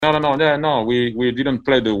No. Yeah, no, we didn't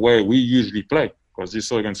play the way we usually play, because you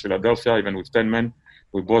saw against Philadelphia, even with 10 men,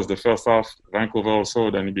 we bossed the first half. Vancouver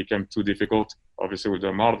also, then it became too difficult, obviously, with the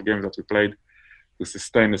amount of games that we played, to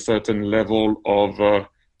sustain a certain level of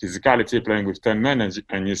physicality playing with 10 men.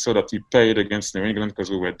 And you saw that we paid against New England because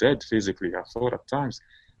we were dead physically, I thought, at times.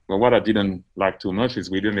 But what I didn't like too much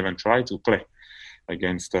is we didn't even try to play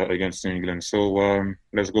against New England. So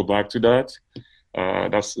let's go back to that.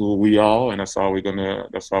 That's who we are, and that's how we're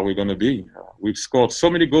gonna be. We've scored so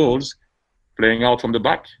many goals playing out from the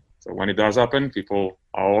back. So when it does happen, people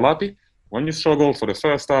are all happy. When you struggle for the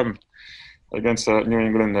first time against New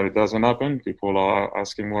England, that it doesn't happen, people are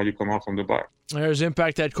asking why you come out from the back. There's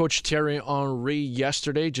Impact head coach Thierry Henry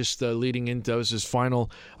yesterday, just leading into his final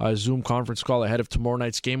Zoom conference call ahead of tomorrow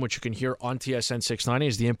night's game, which you can hear on TSN 690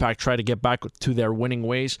 as the Impact try to get back to their winning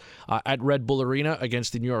ways at Red Bull Arena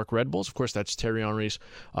against the New York Red Bulls. Of course, that's Thierry Henry's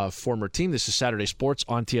former team. This is Saturday Sports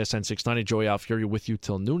on TSN 690. Joey Alfieri with you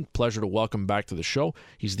till noon. Pleasure to welcome back to the show.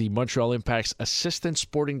 He's the Montreal Impact's assistant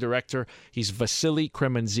sporting director. He's Vasily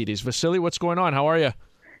Krementzidis. Vasily, what's going on? How are you?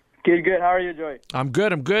 Good. How are you, Joey? I'm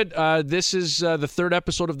good. This is the third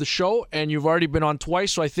episode of the show, and you've already been on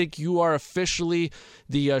twice, so I think you are officially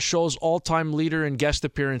the show's all-time leader in guest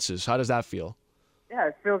appearances. How does that feel? Yeah,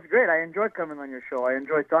 it feels great. I enjoy coming on your show. I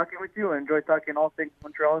enjoy talking with you. I enjoy talking all things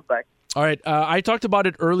Montreal Impact. All right. I talked about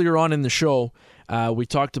it earlier on in the show. We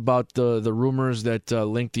talked about the rumors that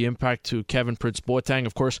linked the Impact to Kevin Prince Boateng.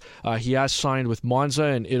 Of course, he has signed with Monza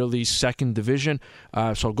in Italy's second division.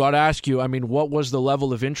 So I've got to ask you, what was the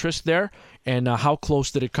level of interest there, and how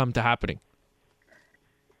close did it come to happening?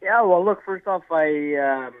 Yeah, well, look, first off,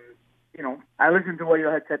 I listened to what you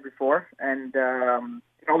had said before, and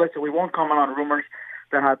listen, we won't comment on rumors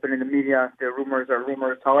that happen in the media. The rumors are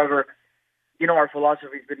rumors. However, our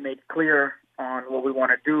philosophy's been made clear on what we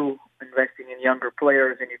want to do, investing in younger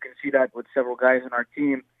players, and you can see that with several guys on our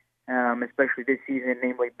team, especially this season,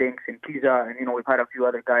 namely Binks and Kiza, and we've had a few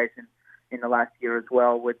other guys in the last year as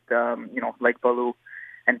well with like Balou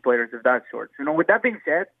and players of that sort. So, with that being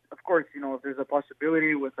said, of course, if there's a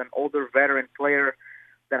possibility with an older veteran player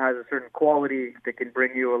that has a certain quality that can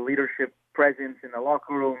bring you a leadership presence in the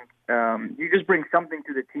locker room, you just bring something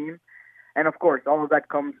to the team, and of course, all of that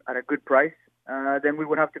comes at a good price. Then we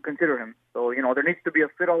would have to consider him. So, there needs to be a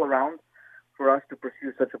fit all around for us to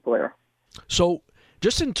pursue such a player. So,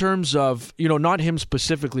 just in terms of, not him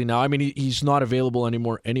specifically now, he's not available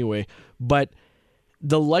anymore anyway, but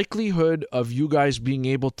the likelihood of you guys being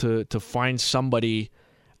able to find somebody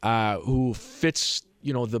who fits,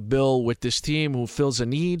 the bill with this team, who fills a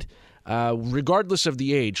need, regardless of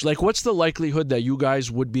the age, what's the likelihood that you guys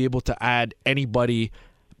would be able to add anybody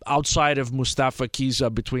outside of Mustafa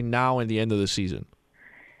Kiza between now and the end of the season?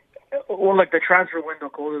 Well, the transfer window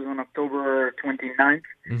closes on October 29th.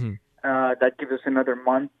 Mm-hmm. That gives us another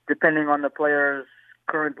month, depending on the player's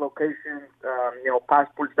current location,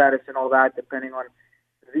 passport status and all that, depending on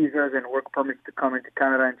visas and work permits to come into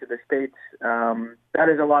Canada, into the States. That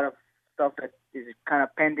is a lot of stuff that is kind of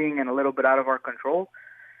pending and a little bit out of our control.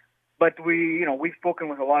 But we've spoken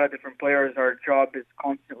with a lot of different players. Our job is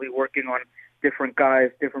constantly working on different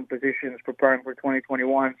guys, different positions, preparing for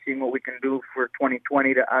 2021, seeing what we can do for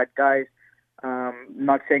 2020 to add guys.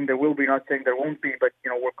 Not saying there will be, not saying there won't be, but,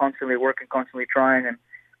 we're constantly working, constantly trying,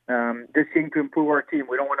 and just seeing to improve our team.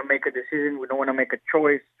 We don't want to make a decision. We don't want to make a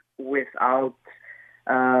choice without,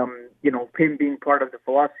 him being part of the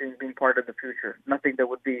philosophy and being part of the future. Nothing that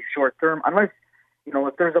would be short-term, unless,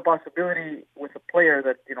 if there's a possibility with a player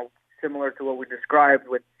that, similar to what we described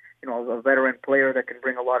with, a veteran player that can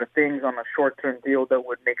bring a lot of things on a short-term deal that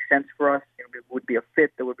would make sense for us, it would be a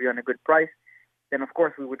fit that would be on a good price, then of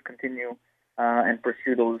course we would continue and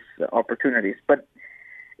pursue those opportunities. But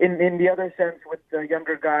in the other sense, with the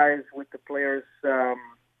younger guys, with the players, that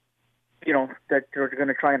are going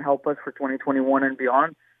to try and help us for 2021 and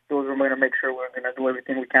beyond, those we're going to make sure we're going to do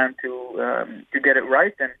everything we can to get it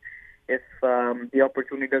right. And if the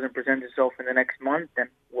opportunity doesn't present itself in the next month, then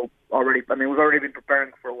we've already been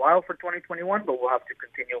preparing for a while for 2021, but we'll have to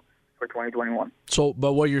continue for 2021. So,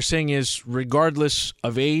 but what you're saying is, regardless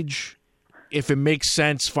of age, if it makes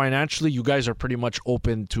sense financially, you guys are pretty much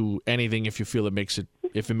open to anything if you feel it makes you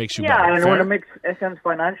better. Yeah, and when it makes sense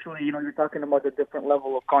financially, you're talking about a different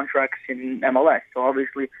level of contracts in MLS. So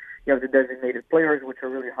obviously, you have the designated players, which are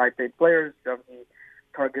really high-paid players. You have the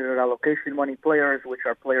targeted allocation money players, which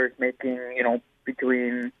are players making,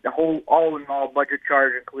 between the whole all-in-all budget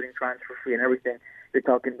charge, including transfer fee and everything, you're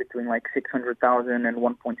talking between like $600,000 and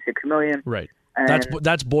 $1.6 million. Right. And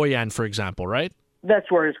that's Boyan, for example, right?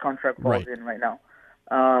 That's where his contract falls in right now.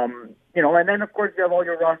 And then of course you have all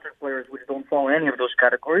your roster players which don't fall in any of those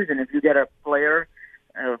categories. And if you get a player,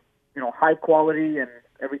 high quality and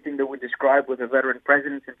everything that we described with a veteran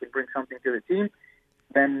presence and can bring something to the team,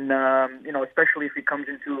 then especially if he comes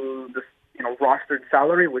into the rostered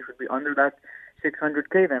salary, which would be under that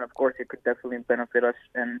 $600K, then of course it could definitely benefit us,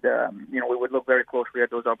 and we would look very closely at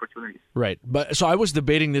those opportunities. Right, but so I was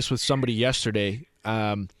debating this with somebody yesterday.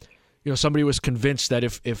 Somebody was convinced that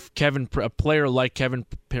if a player like Kevin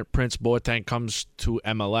Prince Boateng comes to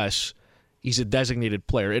MLS, he's a designated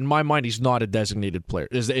player. In my mind, he's not a designated player.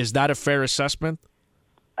 Is that a fair assessment?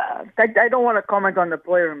 I don't want to comment on the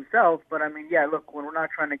player himself, but I mean, yeah, look, when we're not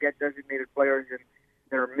trying to get designated players in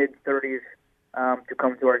their mid-30s to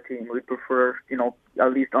come to our team, we prefer,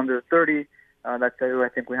 at least under 30. That's who I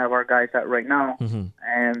think we have our guys at right now. Mm-hmm.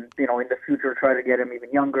 And, in the future, try to get them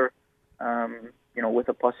even younger, with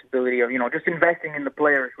a possibility of, just investing in the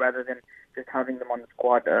players rather than just having them on the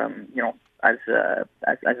squad, as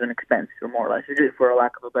an expense, or more or less, for a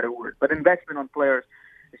lack of a better word. But investment on players,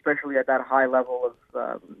 especially at that high level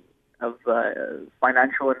of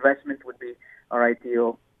financial investment, would be our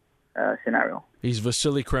ideal scenario. He's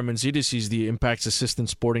Vasily Krementzidis. He's the Impact's assistant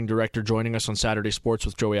sporting director, joining us on Saturday Sports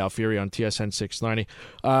with Joey Alfieri on TSN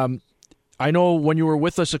 690. I know when you were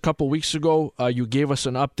with us a couple weeks ago, you gave us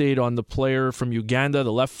an update on the player from Uganda,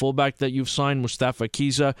 the left fullback that you've signed, Mustafa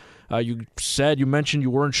Kiza. You mentioned you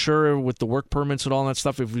weren't sure with the work permits and all that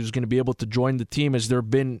stuff if he was going to be able to join the team. Has there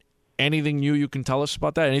been anything new you can tell us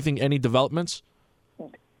about that? Any developments?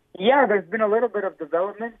 Yeah, there's been a little bit of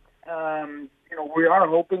development. We are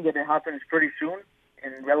hoping that it happens pretty soon,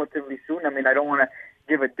 and relatively soon. I mean, I don't want to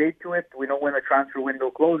give a date to it. We know when the transfer window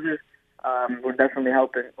closes. We're definitely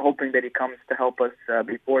hoping that he comes to help us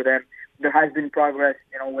before then. There has been progress,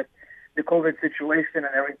 with the COVID situation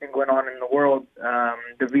and everything going on in the world.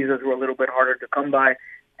 The visas were a little bit harder to come by,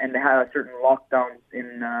 and they had a certain lockdown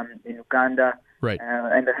in Uganda. Right.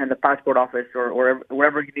 And the passport office or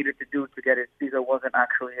wherever he needed to do to get his visa wasn't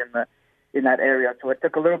actually in that area. So it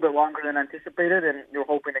took a little bit longer than anticipated, and you're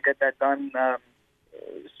hoping to get that done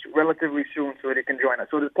relatively soon so that he can join us.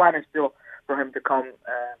 So the plan is still for him to come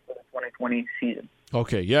for the 2020 season.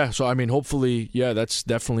 Okay, yeah. So, I mean, hopefully, yeah, that's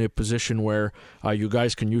definitely a position where you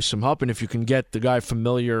guys can use some help. And if you can get the guy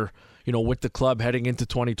familiar, with the club heading into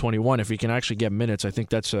 2021, if he can actually get minutes, I think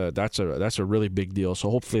that's a really big deal. So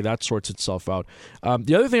hopefully that sorts itself out.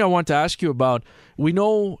 The other thing I want to ask you about, we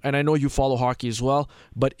know, and I know you follow hockey as well,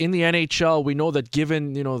 but in the NHL, we know that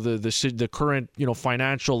given the current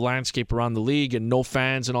financial landscape around the league and no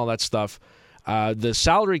fans and all that stuff, the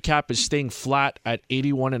salary cap is staying flat at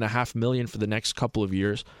 $81.5 million for the next couple of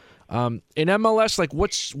years. In MLS, like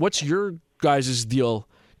what's your guys' deal?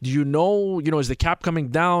 Do you know, is the cap coming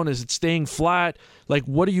down? Is it staying flat? Like,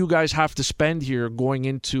 what do you guys have to spend here going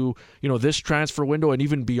into, this transfer window and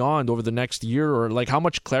even beyond over the next year? Or, like, how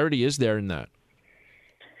much clarity is there in that?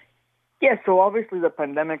 Yeah, so obviously the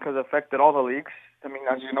pandemic has affected all the leagues. I mean,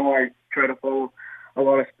 as you know, I try to follow a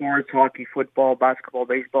lot of sports, hockey, football, basketball,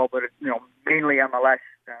 baseball, but, mainly MLS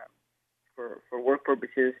for work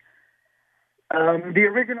purposes. The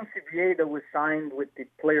original CBA that was signed with the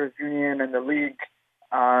Players Union and the league,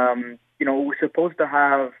 it was supposed to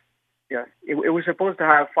have, it was supposed to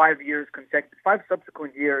have 5 years consecutive, 5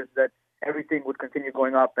 subsequent years that everything would continue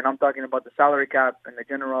going up. And I'm talking about the salary cap and the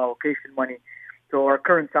general allocation money. So our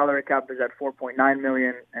current salary cap is at $4.9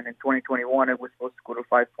 million, and in 2021 it was supposed to go to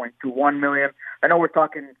 $5.21 million. I know we're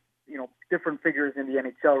talking, different figures in the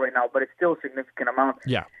NHL right now, but it's still a significant amount.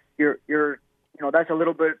 Yeah, you're that's a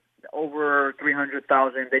little bit over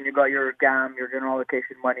 $300,000. Then you got your GAM, your general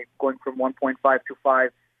allocation money, going from 1.525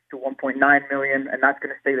 to 1.9 million, and that's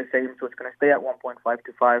going to stay the same. So it's going to stay at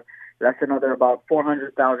 1.525. That's another about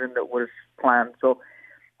 $400,000 that was planned. So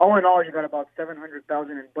all in all, you got about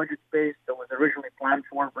 $700,000 in budget space that was originally planned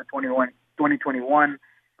for 2021.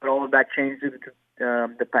 But all of that changed due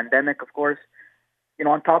to the pandemic, of course.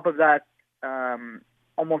 On top of that,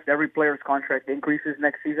 almost every player's contract increases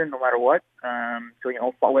next season, no matter what. So,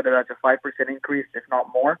 whether that's a 5% increase, if not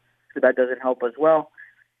more, so that doesn't help as well.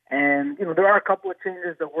 And, there are a couple of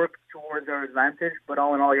changes that work towards our advantage, but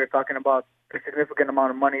all in all, you're talking about a significant amount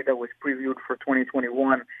of money that was previewed for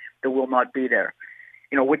 2021 that will not be there.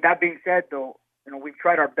 With that being said, though, we've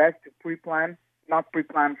tried our best to pre-plan, not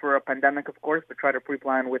pre-plan for a pandemic, of course, but try to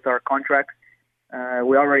pre-plan with our contracts.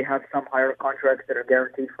 We already have some higher contracts that are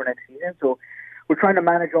guaranteed for next season, so we're trying to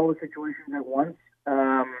manage all the situations at once.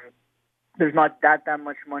 There's not that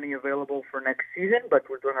much money available for next season, but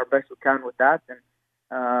we're doing our best we can with that,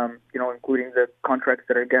 and including the contracts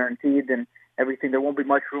that are guaranteed and everything. There won't be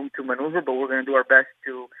much room to maneuver, but we're going to do our best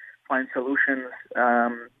to find solutions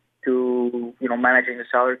to managing the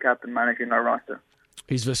salary cap and managing our roster.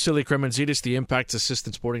 He's Vasily Krementzidis, the Impact's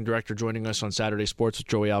assistant sporting director, joining us on Saturday Sports with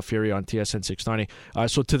Joey Alfieri on TSN 690.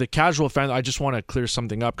 So to the casual fan, I just want to clear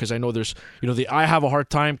something up because I know there's, I have a hard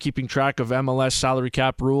time keeping track of MLS salary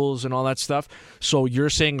cap rules and all that stuff. So you're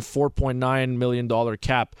saying $4.9 million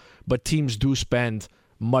cap, but teams do spend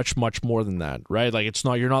much, much more than that, right? Like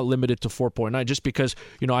you're not limited to 4.9 just because,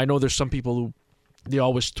 I know there's some people who they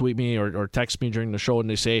always tweet me or text me during the show and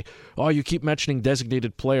they say, oh, you keep mentioning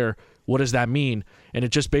designated player. What does that mean? And it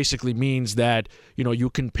just basically means that, you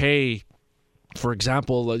can pay, for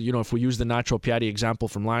example, if we use the Nacho Piatti example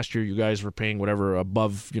from last year, you guys were paying whatever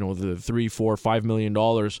above, the $3, $4, $5 million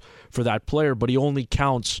for that player, but he only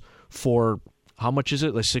counts for, how much is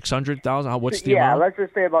it? Like 600,000? What's the amount? Yeah, let's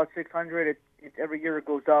just say about 600. Every year it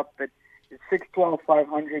goes up, but it's 612,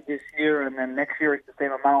 500 this year, and then next year it's the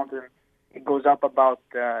same amount, and it goes up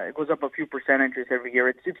a few percentages every year.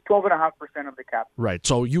 It's 12.5% of the cap. Right.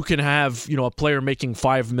 So you can have, a player making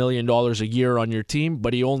 $5 million a year on your team,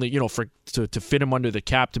 but he only, to fit him under the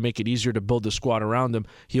cap to make it easier to build the squad around him,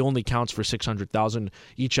 he only counts for 600,000.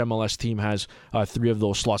 Each MLS team has 3 of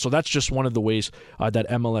those slots. So that's just one of the ways that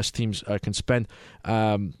MLS teams can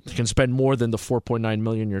spend more than the $4.9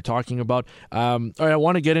 million you're talking about. All right, I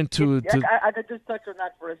want to get into. I could just touch on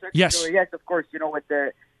that for a second. Yes. So, yes, of course.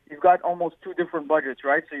 You've got almost 2 different budgets,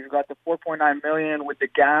 right? So you've got the $4.9 million with the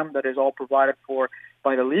GAM that is all provided for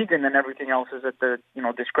by the league, and then everything else is at the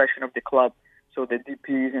discretion of the club. So the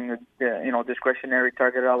DPs and the discretionary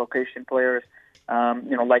target allocation players,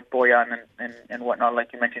 like Boyan and whatnot, like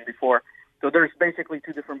you mentioned before. So there's basically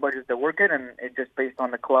 2 different budgets that work it, and it's just based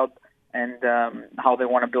on the club and how they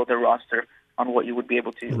want to build their roster on what you would be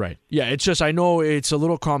able to use. Right. Yeah, it's just, I know it's a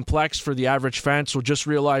little complex for the average fan, so just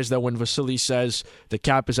realize that when Vasily says the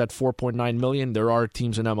cap is at $4.9 million, there are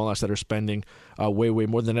teams in MLS that are spending way, way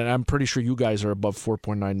more than that. I'm pretty sure you guys are above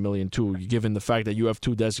 $4.9 million too, given the fact that you have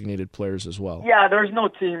 2 designated players as well. Yeah, there's no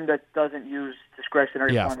team that doesn't use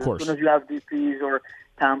discretionary funds. Of course. As soon as you have DPs or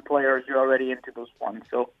TAM players, you're already into those funds.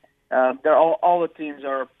 So all the teams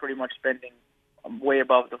are pretty much spending way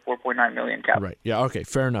above the $4.9 million cap. Right. Yeah. Okay.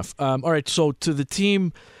 Fair enough. All right. So to the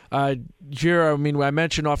team here, I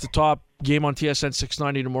mentioned off the top, game on TSN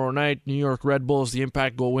 690 tomorrow night. New York Red Bulls, the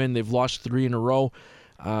Impact go in. They've lost 3 in a row.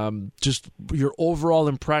 Just your overall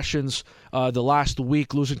impressions the last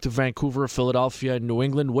week, losing to Vancouver, Philadelphia, and New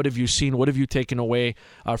England. What have you seen? What have you taken away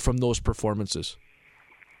from those performances?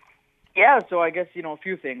 Yeah. So I guess, a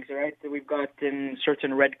few things, right? We've got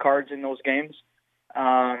certain red cards in those games.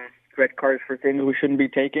 Red cards for things we shouldn't be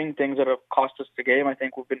taking, things that have cost us the game. I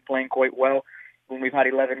think we've been playing quite well when we've had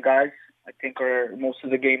 11 guys. I think most of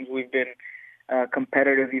the games we've been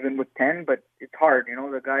competitive even with 10, but it's hard.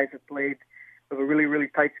 The guys have played with a really, really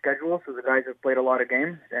tight schedule, so the guys have played a lot of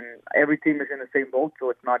games, and every team is in the same boat, so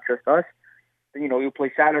it's not just us. You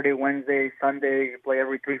play Saturday, Wednesday, Sunday, you play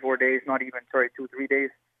every 3-4 days, 2-3 days.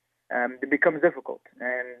 It becomes difficult.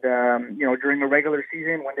 And, during the regular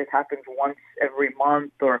season, when this happens once every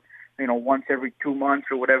month or once every 2 months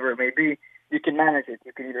or whatever it may be, you can manage it.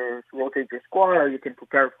 You can either rotate your squad or you can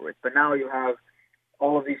prepare for it. But now you have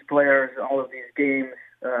all of these players, all of these games,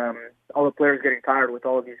 all the players getting tired with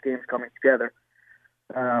all of these games coming together.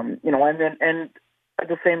 And at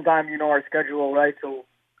the same time, our schedule, right? So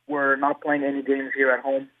we're not playing any games here at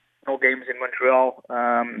home. No games in Montreal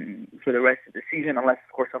for the rest of the season, unless,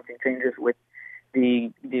 of course, something changes with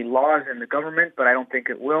the laws and the government, but I don't think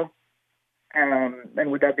it will.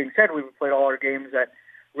 And with that being said, we've played all our games at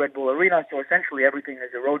Red Bull Arena, so essentially everything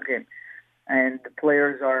is a road game. And the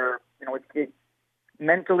players are,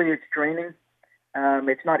 mentally it's draining.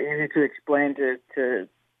 It's not easy to explain to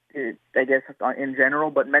I guess, in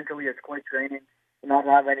general, but mentally it's quite draining to not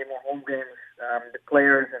have any more home games. The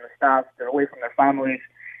players and the staff, they're away from their families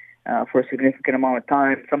for a significant amount of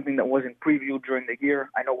time, something that wasn't previewed during the year.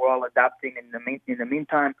 I know we're all adapting in the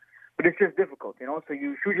meantime. But it's just difficult, So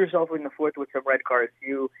you shoot yourself in the foot with some red cards.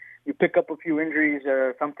 You pick up a few injuries.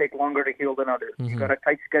 Some take longer to heal than others. Mm-hmm. You've got a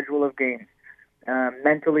tight schedule of games.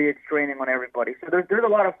 Mentally, it's draining on everybody. So there's a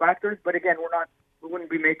lot of factors. But again, we wouldn't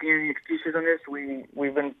be making any excuses on this.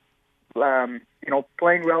 We've been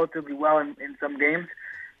playing relatively well in some games,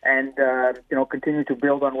 and continue to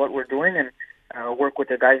build on what we're doing and work with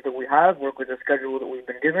the guys that we have, work with the schedule that we've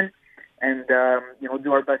been given. And,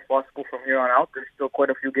 do our best possible from here on out. There's still quite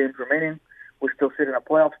a few games remaining. We still sit in a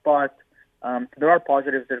playoff spot. There are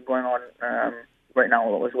positives that are going on right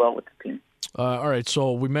now as well with the team. All right,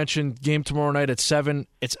 so we mentioned game tomorrow night at 7.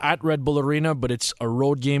 It's at Red Bull Arena, but it's a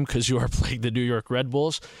road game because you are playing the New York Red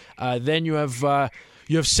Bulls. Then you have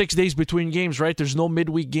you have 6 days between games, right? There's no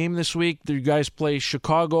midweek game this week. You guys play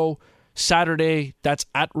Chicago Saturday. That's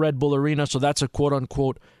at Red Bull Arena, so that's a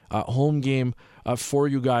quote-unquote home game for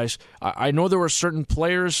you guys. I know there were certain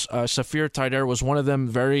players. Safir Taider was one of them,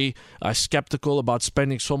 very skeptical about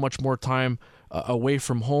spending so much more time away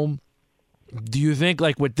from home. Do you think,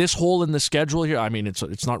 like, with this hole in the schedule here, I mean,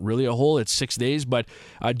 it's not really a hole, it's 6 days, but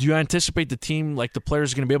do you anticipate the team, like the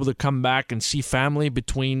players, are going to be able to come back and see family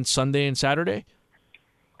between Sunday and Saturday?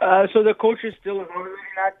 So the coach is still evaluating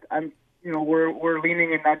that. We're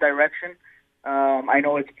leaning in that direction. I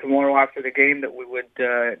know it's tomorrow after the game that we would,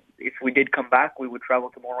 if we did come back, we would travel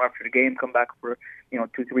tomorrow after the game, come back for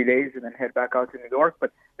 2-3 days, and then head back out to New York.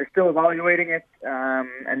 But they're still evaluating it,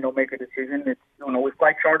 and they'll make a decision. It's we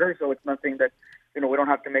fly charter, so it's nothing that we don't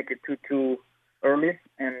have to make it too early.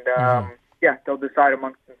 And they'll decide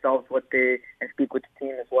amongst themselves and speak with the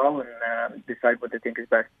team as well, and decide what they think is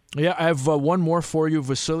best. Yeah, I have one more for you,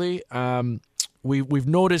 Vasily. We've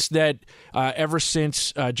noticed that ever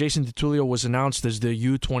since Jason DiTullio was announced as the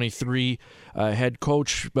U23 head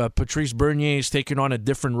coach, Patrice Bernier has taken on a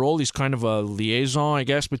different role. He's kind of a liaison, I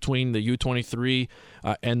guess, between the U23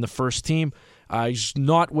 and the first team. He's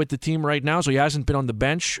not with the team right now, so he hasn't been on the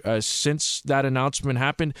bench since that announcement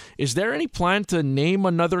happened. Is there any plan to name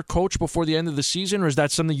another coach before the end of the season, or is that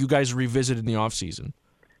something you guys revisit in the offseason?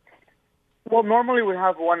 Well, normally we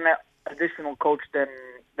have one additional coach than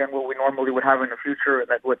what we normally would have in the future,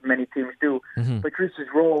 like what many teams do. Mm-hmm. Patrice's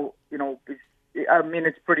role,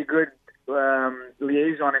 it's pretty good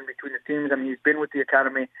liaison in between the teams. I mean, he's been with the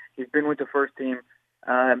academy, he's been with the first team.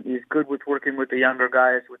 He's good with working with the younger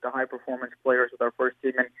guys, with the high-performance players, with our first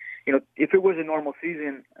team. And, if it was a normal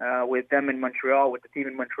season with them in Montreal, with the team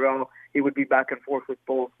in Montreal, he would be back and forth with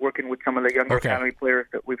both, working with some of the younger academy players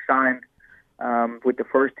that we've signed with the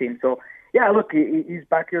first team. So, yeah, look, he's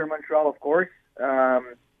back here in Montreal, of course.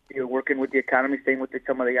 Working with the academy, staying with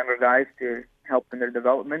some of the younger guys to help in their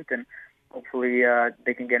development, and hopefully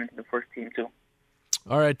they can get into the first team too.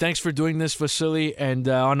 All right, thanks for doing this, Vasily. And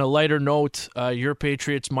on a lighter note, your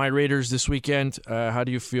Patriots, my Raiders this weekend. How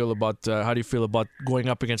do you feel about going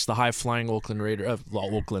up against the high-flying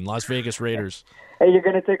Las Vegas Raiders? Hey, you're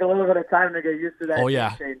going to take a little bit of time to get used to that. Oh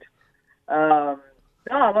yeah. Change. No,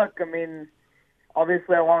 look, I mean,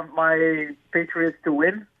 obviously, I want my Patriots to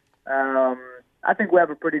win. I think we have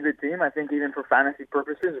a pretty good team. I think even for fantasy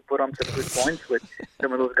purposes, we put on some good points with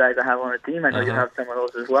some of those guys I have on the team. I know you have some of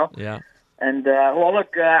those as well. Yeah. And I want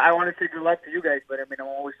to say good luck to you guys, but I mean, I'm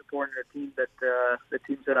always supporting the teams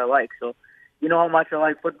that I like. So, you know how much I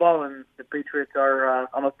like football, and the Patriots are.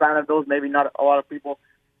 I'm a fan of those. Maybe not a lot of people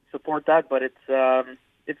support that, but it's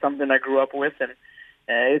something I grew up with, and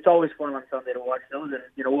it's always fun on Sunday to watch those. And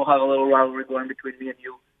we'll have a little rivalry going between me and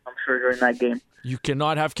you, I'm sure, during that game. You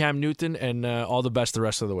cannot have Cam Newton, and all the best the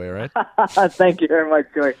rest of the way, right? Thank you very much,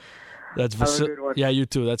 Joy. That's yeah, you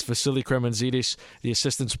too. That's Vasily Krementzidis, the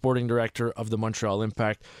assistant sporting director of the Montreal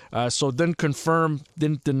Impact. So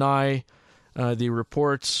didn't deny the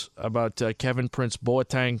reports about Kevin Prince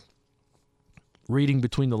Boateng. Reading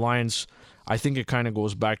between the lines, I think it kind of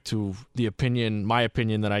goes back to my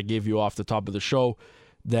opinion that I gave you off the top of the show,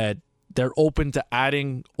 that they're open to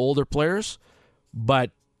adding older players,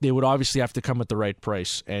 but they would obviously have to come at the right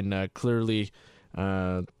price. And clearly,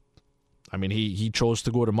 he chose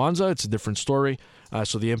to go to Monza. It's a different story.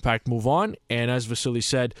 So the Impact move on. And as Vasily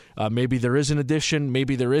said, maybe there is an addition,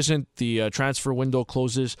 maybe there isn't. The transfer window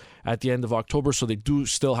closes at the end of October, so they do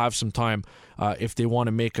still have some time if they want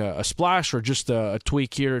to make a splash or just a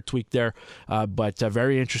tweak here, a tweak there. But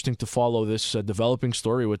very interesting to follow this developing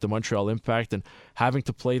story with the Montreal Impact and having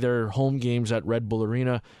to play their home games at Red Bull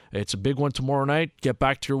Arena. It's a big one tomorrow night. Get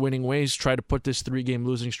back to your winning ways. Try to put this 3-game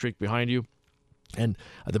losing streak behind you. And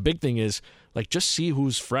the big thing is, just see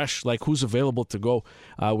who's fresh, who's available to go.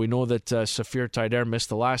 We know that Safir Taider missed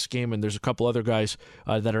the last game, and there's a couple other guys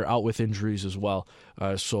that are out with injuries as well.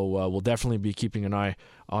 So we'll definitely be keeping an eye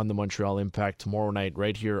on the Montreal Impact tomorrow night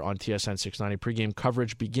right here on TSN 690. Pregame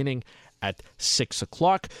coverage beginning at 6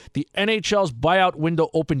 o'clock. The NHL's buyout window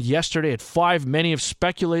opened yesterday at 5. Many have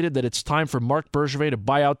speculated that it's time for Marc Bergevin to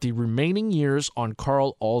buy out the remaining years on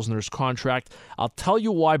Karl Alzner's contract. I'll tell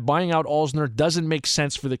you why buying out Alzner doesn't make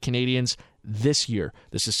sense for the Canadiens this year.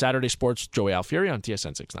 This is Saturday Sports. Joey Alfieri on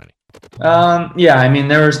TSN 690.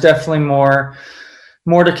 There was definitely more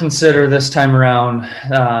to consider this time around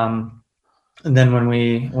than when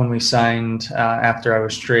we signed after I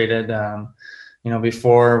was traded.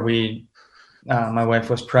 Before my wife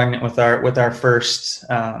was pregnant with our first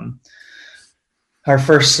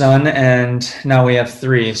son, and now we have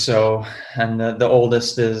 3. And the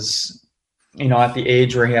oldest is at the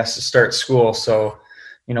age where he has to start school. So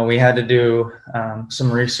we had to do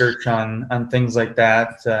some research on things like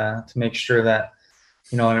that to make sure that,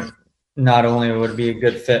 not only would it be a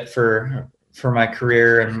good fit for my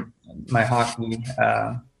career and my hockey,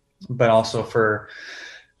 but also for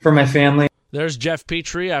my family. There's Jeff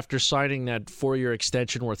Petry after signing that 4-year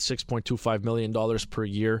extension worth $6.25 million per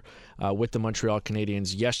year with the Montreal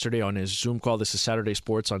Canadiens yesterday on his Zoom call. This is Saturday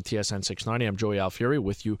Sports on TSN 690. I'm Joey Alfieri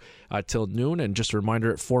with you till noon. And just a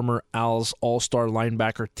reminder, former Als All-Star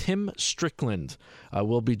linebacker Tim Strickland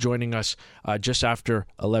will be joining us just after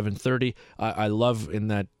 11:30. I love in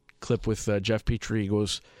that clip with Jeff Petry, he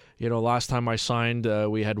goes, last time I signed,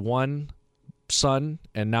 we had one son,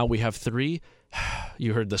 and now we have three.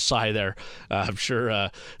 You heard the sigh there. I'm sure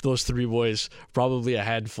those three boys, probably a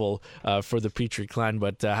handful for the Petry clan,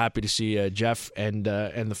 but happy to see Jeff and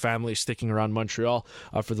the family sticking around Montreal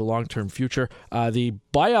for the long-term future. The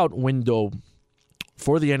buyout window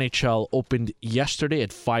for the NHL opened yesterday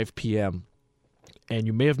at 5 p.m., and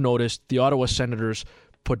you may have noticed the Ottawa Senators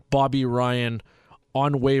put Bobby Ryan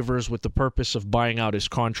on waivers with the purpose of buying out his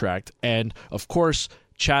contract. And, of course,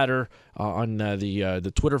 chatter on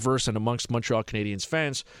the Twitterverse and amongst Montreal Canadiens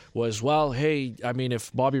fans was, well, hey, I mean,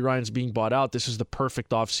 if Bobby Ryan's being bought out, this is the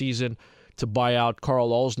perfect offseason to buy out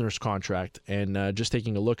Carl Alzner's contract. And just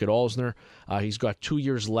taking a look at Alzner, he's got 2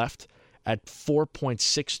 years left at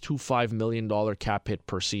 $4.625 million cap hit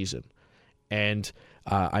per season. And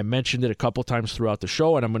I mentioned it a couple times throughout the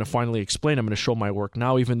show, and I'm going to finally explain. I'm going to show my work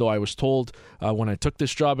now, even though I was told when I took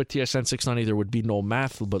this job at TSN 690 there would be no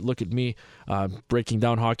math. But look at me breaking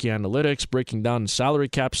down hockey analytics, breaking down salary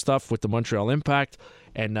cap stuff with the Montreal Impact,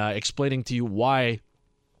 and explaining to you why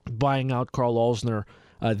buying out Carl Alzner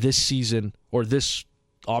this season or this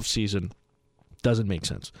offseason doesn't make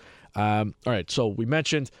sense. All right, so we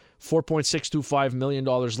mentioned $4.625 million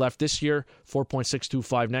left this year,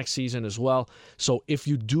 $4.625 next season as well. So if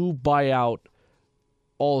you do buy out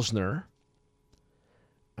Alzner,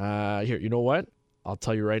 here, you know what? I'll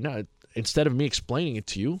tell you right now. Instead of me explaining it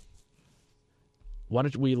to you, why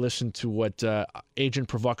don't we listen to what agent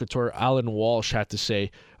provocateur Alan Walsh had to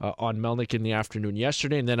say on Melnick in the afternoon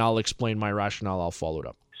yesterday, and then I'll explain my rationale. I'll follow it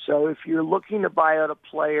up. So if you're looking to buy out a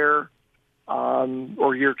player,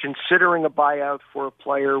 or you're considering a buyout for a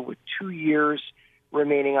player with 2 years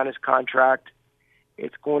remaining on his contract,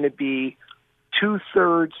 it's going to be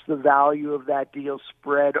 2/3 the value of that deal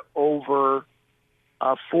spread over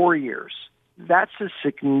 4 years. That's a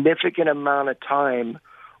significant amount of time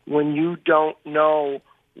when you don't know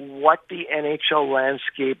what the NHL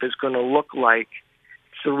landscape is going to look like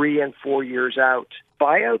 3 and 4 years out.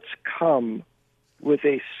 Buyouts come with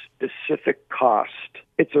a specific cost.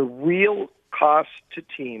 It's a real cost to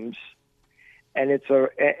teams, and it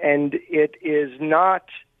is not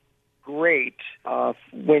great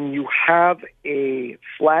when you have a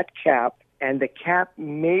flat cap, and the cap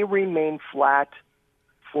may remain flat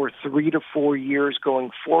for 3 to 4 years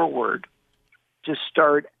going forward, to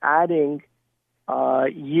start adding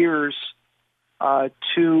years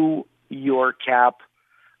to your cap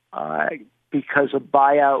because a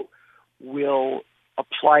buyout will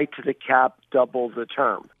apply to the cap double the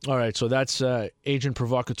term. All right, so that's agent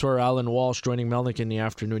provocateur Alan Walsh joining Melnick in the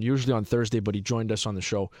afternoon, usually on Thursday, but he joined us on the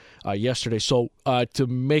show yesterday. So to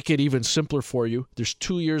make it even simpler for you, there's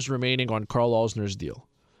 2 years remaining on Carl Alzner's deal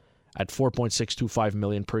at $4.625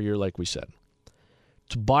 million per year, like we said.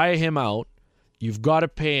 To buy him out, you've got to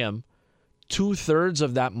pay him 2/3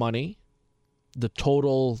 of that money, the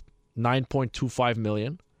total $9.25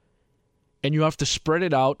 million, and you have to spread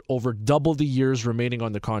it out over double the years remaining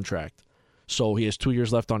on the contract. So he has 2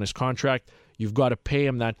 years left on his contract. You've got to pay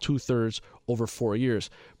him that 2/3 over 4 years.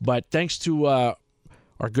 But thanks to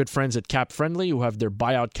our good friends at Cap Friendly, who have their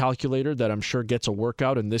buyout calculator that I'm sure gets a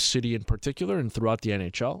workout in this city in particular and throughout the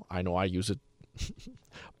NHL. I know I use it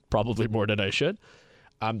probably more than I should.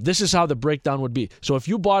 This is how the breakdown would be. So if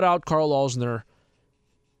you bought out Carl Alzner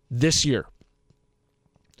this year,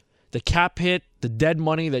 the cap hit, the dead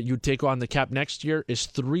money that you take on the cap next year is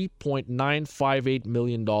 $3.958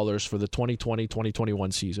 million for the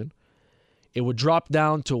 2020-2021 season. It would drop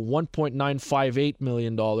down to $1.958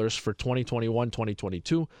 million for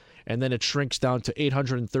 2021-2022, and then it shrinks down to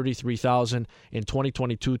 $833,000 in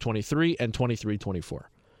 2022-23 and 23-24.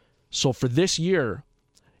 So for this year,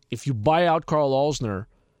 if you buy out Carl Alzner,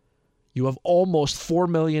 you have almost $4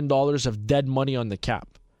 million of dead money on the cap.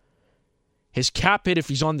 His cap hit, if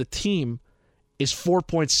he's on the team, is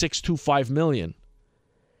 $4.625 million.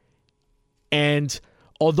 And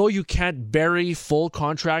although you can't bury full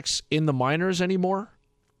contracts in the minors anymore,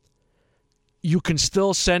 you can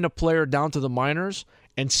still send a player down to the minors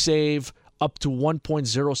and save up to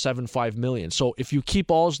 $1.075 million. So if you keep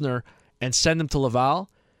Alzner and send him to Laval,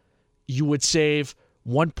 you would save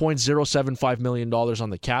 $1.075 million on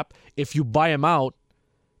the cap. If you buy him out,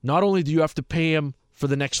 not only do you have to pay him for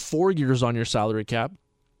the next 4 years on your salary cap,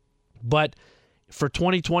 but for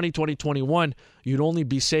 2020, 2021, you'd only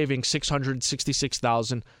be saving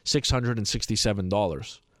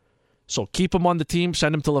 $666,667. So keep him on the team,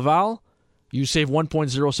 send him to Laval, you save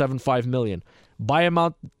 $1.075 million. Buy him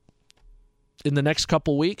out in the next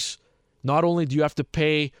couple weeks. Not only do you have to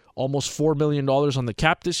pay almost $4 million on the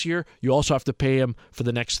cap this year, you also have to pay him for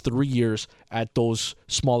the next 3 years at those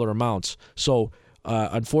smaller amounts. So,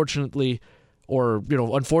 unfortunately for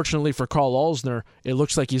Karl Alzner, it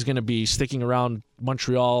looks like he's going to be sticking around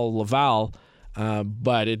Montreal, Laval,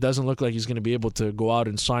 but it doesn't look like he's going to be able to go out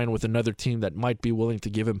and sign with another team that might be willing to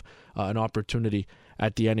give him an opportunity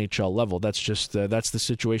at the NHL level. That's just that's the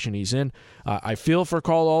situation he's in. I feel for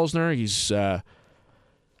Karl Alzner.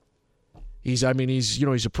 He's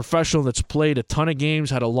a professional that's played a ton of games,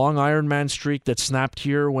 had a long Ironman streak that snapped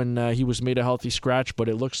here when he was made a healthy scratch, but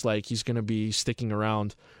it looks like he's going to be sticking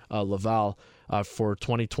around Laval for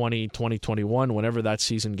 2020, 2021, whenever that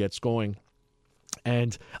season gets going.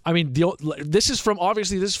 And I mean, this is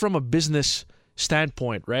from a business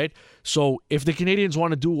standpoint, right? So if the Canadians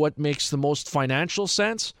want to do what makes the most financial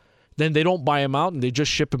sense, then they don't buy him out and they just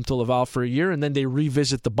ship him to Laval for a year, and then they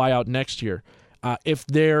revisit the buyout next year. If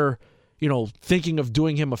they're thinking of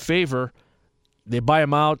doing him a favor, they buy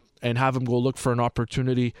him out and have him go look for an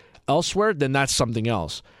opportunity elsewhere, then that's something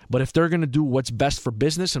else. But if they're going to do what's best for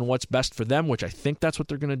business and what's best for them, which I think that's what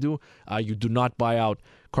they're going to do, you do not buy out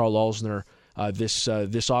Karl Alzner this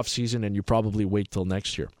offseason, and you probably wait till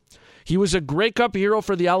next year. He was a Grey Cup hero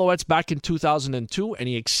for the Alouettes back in 2002, and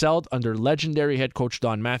he excelled under legendary head coach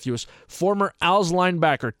Don Matthews. Former Als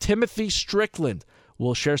linebacker Timothy Strickland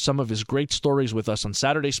will share some of his great stories with us on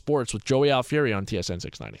Saturday Sports with Joey Alfieri on TSN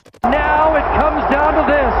 690. Now it comes down to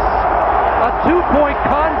this. A 2-point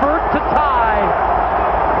convert to tie.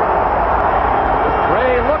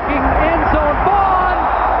 Ray looking end zone. Vaughn,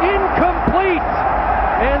 incomplete.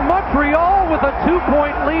 And Montreal with a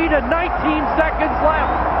 2-point lead and 19 seconds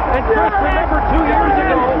left. And Chris, remember 2 years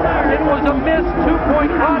ago, it was a missed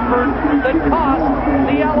 2-point convert that cost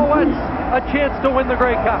the Alouettes a chance to win the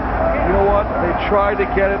Grey Cup. You know what? They tried to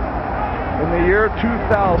get it in the year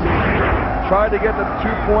 2000. Tried to get the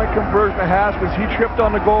 2-point conversion to Haskins. He tripped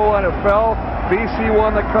on the goal line. It fell. BC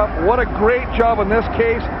won the cup. What a great job in this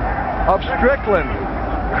case of Strickland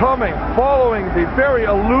following the very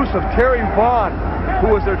elusive Terry Vaughn, who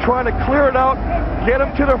was there trying to clear it out, get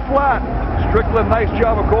him to the flat. Strickland, nice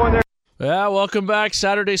job of going there. Yeah, welcome back.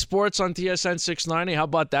 Saturday Sports on TSN 690. How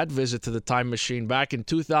about that visit to the time machine? Back in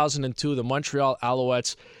 2002, the Montreal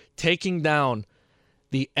Alouettes taking down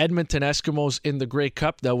the Edmonton Eskimos in the Grey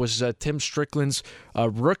Cup. That was Tim Strickland's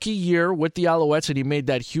rookie year with the Alouettes, and he made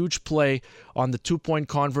that huge play on the 2-point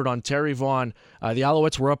convert on Terry Vaughn. The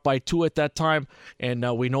Alouettes were up by 2 at that time, and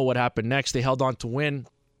we know what happened next. They held on to win.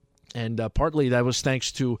 And partly that was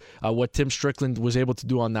thanks to what Tim Strickland was able to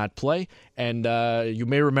do on that play. And you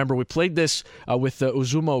may remember we played this with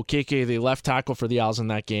Uzuma Okeke, the left tackle for the Als in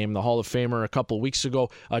that game, the Hall of Famer, a couple weeks ago.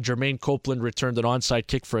 Jermaine Copeland returned an onside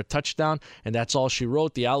kick for a touchdown, and that's all she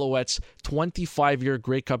wrote. The Alouettes' 25-year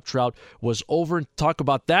Grey Cup drought was over. Talk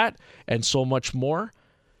about that and so much more.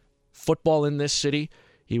 Football in this city.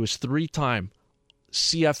 He was 3-time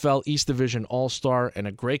CFL East Division All-Star and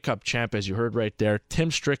a Grey Cup champ, as you heard right there. Tim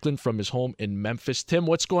Strickland from his home in Memphis. Tim,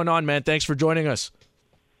 what's going on, man? Thanks for joining us.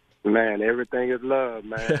 Man, everything is love,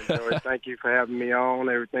 man. Thank you for having me on.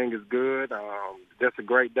 Everything is good. Just a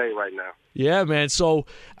great day right now. Yeah, man. So,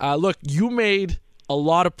 look, you made a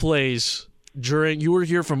lot of plays you were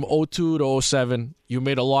here from 02 to 07. You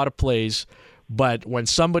made a lot of plays, but when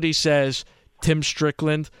somebody says Tim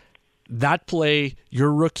Strickland, that play,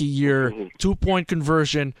 your rookie year, 2-point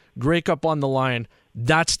conversion, Grey Cup on the line,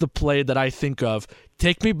 that's the play that I think of.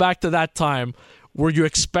 Take me back to that time. Were you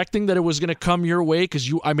expecting that it was going to come your way?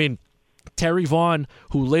 Because Terry Vaughn,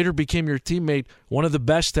 who later became your teammate, one of the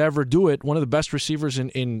best to ever do it, one of the best receivers in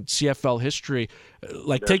CFL history.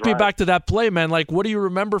 Take me back to that play, man. What do you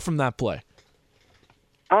remember from that play?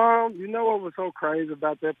 You know what was so crazy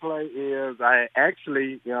about that play is I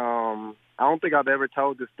actually, I don't think I've ever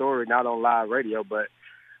told this story, not on live radio, but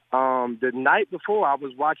the night before I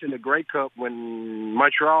was watching the Grey Cup when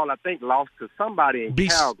Montreal, I think, lost to somebody in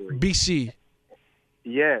Calgary. BC.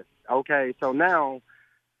 Yes. Okay. So now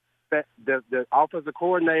the offensive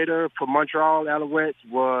coordinator for Montreal Alouettes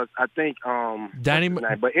was, I think, Danny.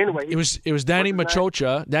 But anyway, it was Danny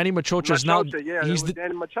Machocha. Danny Machocha is now. Yeah, he's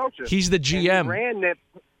Danny Machocha. He's the GM.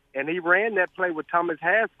 and he ran that play with Thomas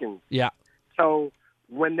Haskins. Yeah. So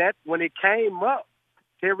when it came up,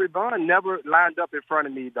 Terry Vaughn never lined up in front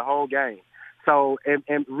of me the whole game. So, and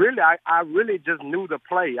really, I really just knew the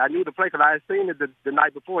play. I knew the play because I had seen it the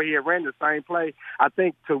night before. He had ran the same play. I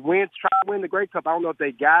think try to win the Grey Cup. I don't know if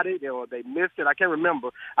they got it or they missed it. I can't remember.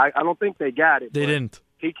 I don't think they got it. They didn't.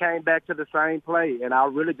 He came back to the same play, and I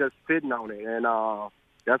really just sitting on it. And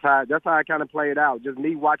that's how I kind of played out. Just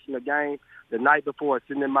me watching the game the night before,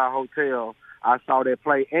 sitting in my hotel. I saw that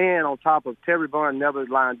play, and on top of Terry Vaughn never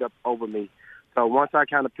lined up over me. So once I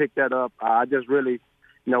kind of picked that up, I just really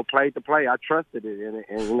played the play. I trusted it,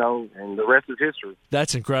 and the rest is history.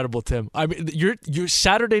 That's incredible, Tim. I mean, you're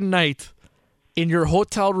Saturday night in your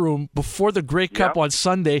hotel room before the Grey Cup on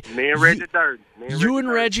Sunday. Me and Reggie Durden. You and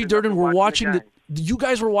Reggie Durden were watching you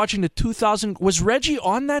guys were watching the 2000. Was Reggie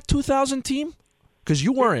on that 2000 team? Because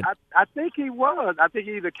you weren't. I think he was. I think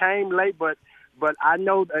he either came late, but I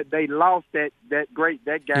know that they lost that game.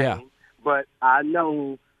 Yeah. But I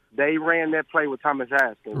know they ran that play with Thomas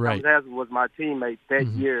Haskins. Right. Thomas Haskins was my teammate that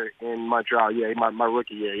year in Montreal. Yeah, my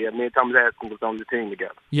rookie year. Yeah, me and Thomas Haskins was on the team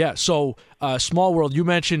together. Yeah, so small world. You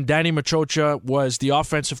mentioned Danny Machocha was the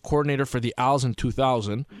offensive coordinator for the Als in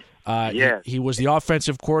 2000. Yes. He was the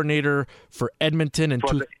offensive coordinator for Edmonton in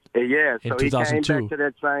 2002. So he came back to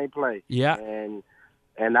that same play. Yeah.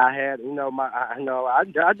 And I had,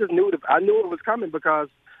 I just knew I knew it was coming because,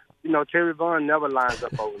 Terry Vaughn never lines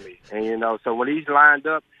up over me. And, so when he's lined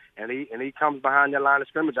up, and he comes behind that line of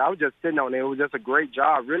scrimmage, I was just sitting on there. It was just a great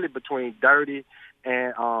job, really, between Dirty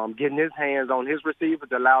and getting his hands on his receiver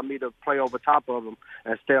to allow me to play over top of him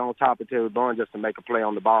and stay on top of Terry Vaughn just to make a play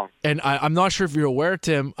on the ball. And I'm not sure if you're aware,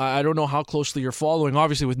 Tim. I don't know how closely you're following.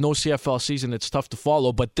 Obviously, with no CFL season, it's tough to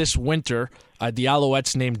follow. But this winter, the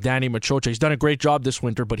Alouettes named Danny Machocha. He's done a great job this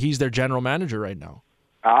winter, but he's their general manager right now.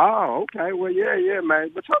 Oh, okay. Well, yeah,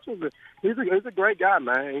 man. But he's a great guy,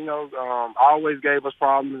 man. Always gave us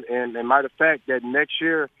problems. And matter of fact, that next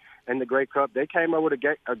year in the Grey Cup, they came up with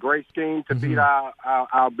a great scheme to beat our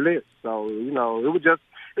blitz. So it was just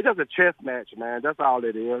a chess match, man. That's all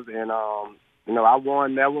it is. And I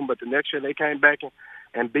won that one, but the next year they came back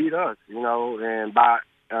and beat us. And by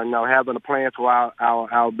having a plan for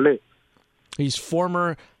our blitz. He's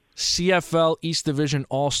former CFL East Division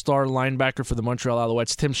All-Star linebacker for the Montreal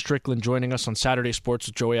Alouettes. Tim Strickland joining us on Saturday Sports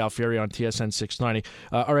with Joey Alfieri on TSN 690.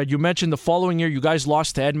 All right, you mentioned the following year you guys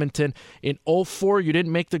lost to Edmonton. In 2004, you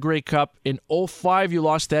didn't make the Grey Cup. In 2005, you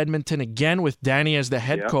lost to Edmonton again with Danny as the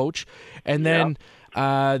head coach. And then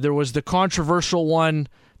there was the controversial one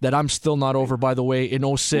that I'm still not over, by the way, in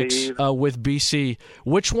 2006 with BC.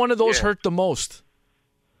 Which one of those hurt the most?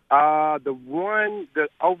 The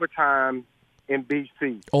overtime in BC.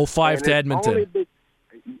 2005 to Edmonton.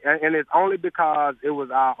 And it's only because it was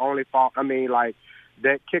our only fault. I mean, like,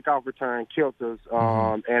 that kickoff return killed us,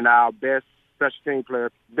 and our best special team player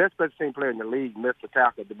in the league missed a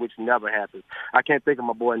tackle, which never happens. I can't think of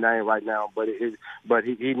my boy's name right now, but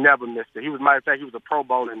he never missed it. Matter of fact, he was a Pro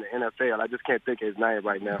Bowl in the NFL. I just can't think of his name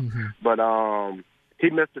right now. But he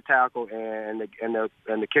missed the tackle and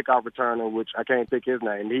the kickoff returner, which I can't think his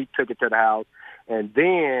name. He took it to the house, and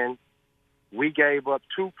then we gave up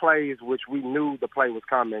two plays, which we knew the play was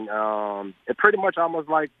coming. It pretty much almost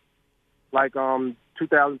like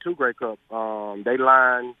 2002 Grey Cup. They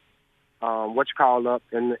lined up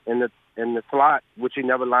in the slot, which he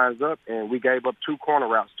never lines up, and we gave up two corner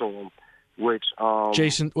routes to him. Which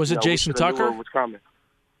Jason Jason Tucker was coming.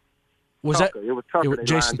 Was Tucker. It was Tucker.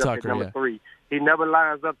 Jason Tucker, number 3. He never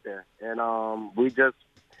lines up there, and we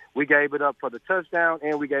gave it up for the touchdown,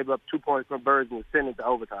 and we gave up 2-point conversion and sent it to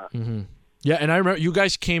overtime. Mm-hmm. Yeah, and I remember you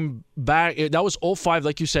guys came back. That was 2005,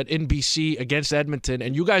 like you said, in BC against Edmonton,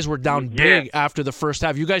 and you guys were down big after the first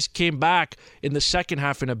half. You guys came back in the second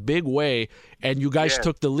half in a big way, and you guys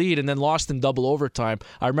took the lead and then lost in double overtime.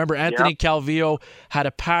 I remember Anthony Calvillo had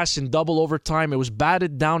a pass in double overtime. It was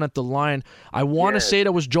batted down at the line. I want to say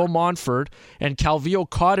that was Joe Montford, and Calvillo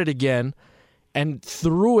caught it again and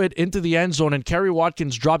threw it into the end zone, and Kerry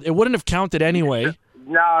Watkins dropped. It wouldn't have counted anyway.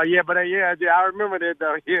 No, I remember that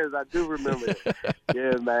though. Yes, I do remember it.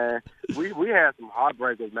 Yeah, man. We had some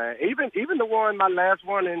heartbreakers, man. Even the one, my last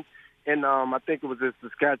one in I think it was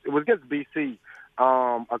against BC.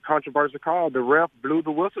 A controversial call. The ref blew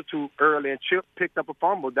the whistle too early, and Chip picked up a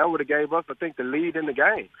fumble. That would have gave us, I think, the lead in the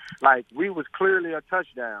game. Like, we was clearly a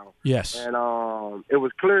touchdown. Yes. And it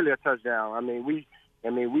was clearly a touchdown. I mean, we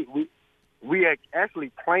had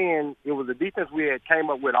actually planned. It was a defense we had came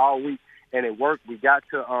up with all week. And it worked. We got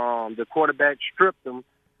to the quarterback, stripped him,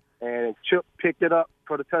 and Chip picked it up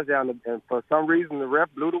for the touchdown. And for some reason, the ref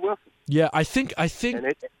blew the whistle. Yeah, I think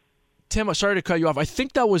Tim, sorry to cut you off. I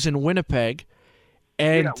think that was in Winnipeg.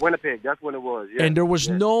 And, yeah, Winnipeg. That's when it was. Yeah. And there was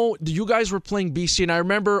you guys were playing BC, and I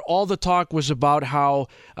remember all the talk was about how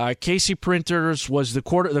Casey Printers was the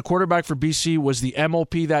quarterback for BC was the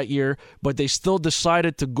MOP that year, but they still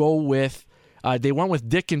decided to go with they went with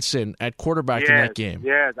Dickinson at quarterback in that game.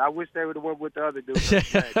 Yes, I wish they would have went with the other dude.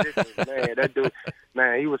 That dude,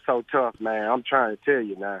 man, he was so tough, man. I'm trying to tell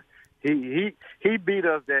you now. He beat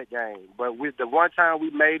us that game, but with the one time we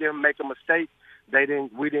made him make a mistake,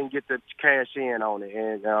 we didn't get to cash in on it,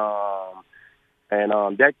 and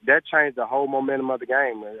that changed the whole momentum of the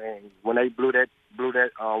game. And when they blew that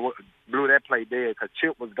play dead, because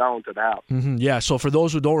Chip was gone to the house. Mm-hmm, yeah. So for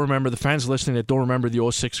those who don't remember, the fans listening that don't remember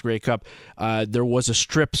the 06 Grey Cup, there was a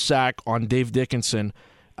strip sack on Dave Dickinson.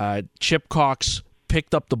 Chip Cox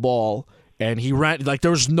picked up the ball. And he ran like there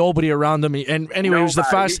was nobody around him. He was the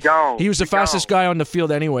fastest guy on the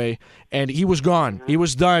field anyway. And he was gone. Mm-hmm. He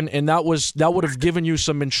was done. And that would have given you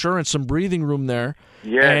some insurance, some breathing room there.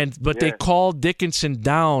 Yeah. But they called Dickinson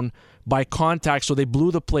down by contact, so they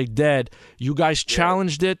blew the play dead. You guys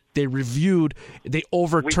challenged it. They reviewed. They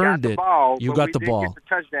overturned it. You got the ball. Get the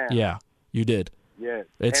touchdown. Yeah, you did. Yeah,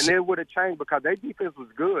 and it would have changed because their defense was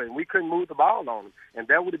good, and we couldn't move the ball on them, and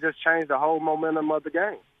that would have just changed the whole momentum of the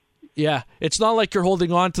game. Yeah, it's not like you're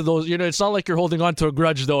holding on to those. It's not like you're holding on to a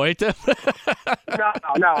grudge, though, ain't it?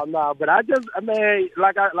 No. But I mean,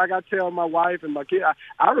 like I tell my wife and my kid,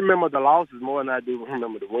 I remember the losses more than I do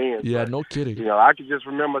remember the wins. Yeah, but, no kidding. I could just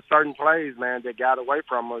remember certain plays, man, that got away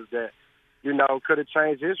from us that, could have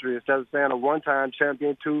changed history. Instead of saying a one-time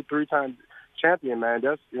champion, 2-3-time champion, man,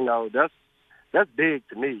 that's big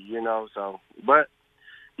to me, So, but.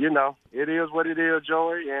 It is what it is,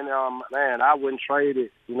 Joey, and, man, I wouldn't trade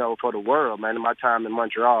it, for the world, man, in my time in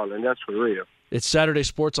Montreal, and that's for real. It's Saturday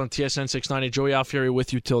Sports on TSN 690. Joey Alfieri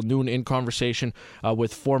with you till noon in conversation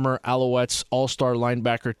with former Alouettes All-Star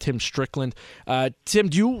linebacker Tim Strickland. Tim,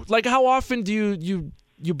 how often do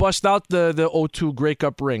you bust out the 02 Grey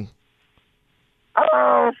Cup ring?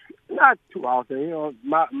 Not too often.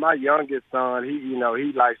 My youngest son,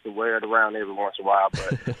 he likes to wear it around every once in a while,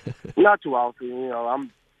 but not too often.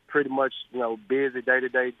 I'm pretty much, busy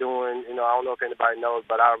day-to-day doing, I don't know if anybody knows,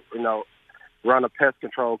 but I, run a pest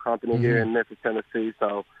control company here in Memphis, Tennessee.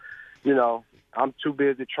 So, I'm too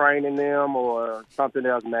busy training them or something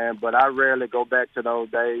else, man. But I rarely go back to those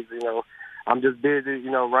days. I'm just busy,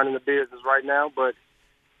 running the business right now. But,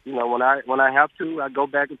 when I have to, I go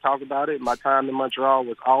back and talk about it. My time in Montreal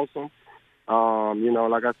was awesome.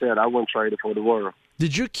 Like I said, I wouldn't trade it for the world.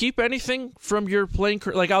 Did you keep anything from your playing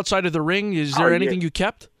career, like outside of the ring? Is there anything you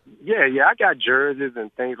kept? Yeah, I got jerseys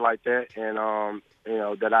and things like that, and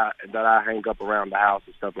that I hang up around the house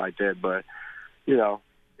and stuff like that. But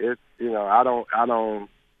it's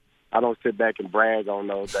I don't sit back and brag on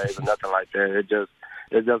those days or nothing like that.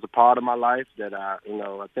 It's just a part of my life that I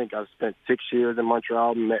think I've spent 6 years in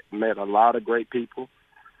Montreal, met a lot of great people,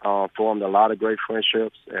 formed a lot of great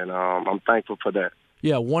friendships, and I'm thankful for that.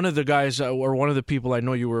 Yeah, one of the guys or one of the people I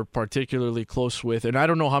know you were particularly close with, and I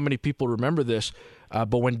don't know how many people remember this,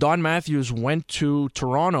 but when Don Matthews went to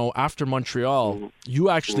Toronto after Montreal, you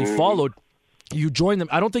actually followed. You joined them.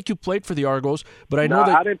 I don't think you played for the Argos, but I know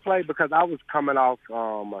that I didn't play because I was coming off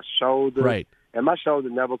a shoulder, right? And my shoulder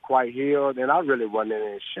never quite healed, and I really wasn't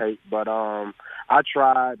in shape. But I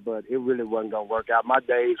tried, but it really wasn't gonna work out. My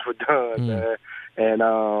days were done, man,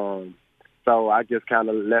 and so I just kind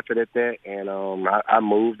of left it at that, and I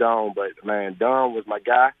moved on. But man, Don was my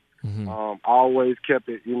guy. Always kept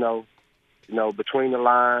it, between the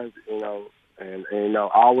lines, and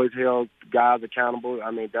always held guys accountable. I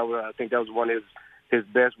mean, I think that was one of his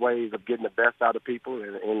best ways of getting the best out of people.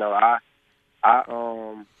 And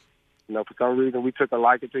for some reason we took a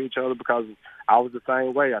liking to each other because I was the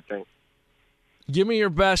same way, I think. Give me your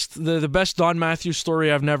best, the best Don Matthews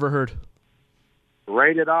story I've never heard.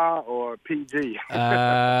 Rated R or PG?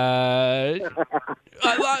 I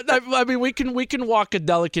mean, we can walk a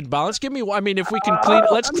delicate balance. Give me. I mean, if we can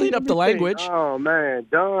let's clean up the language. Oh man,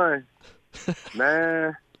 Don,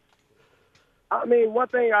 man. I mean, one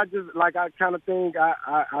thing I kind of think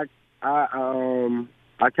I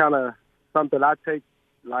kind of something I take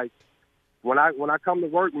like when I come to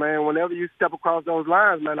work, man. Whenever you step across those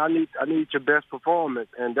lines, man, I need your best performance,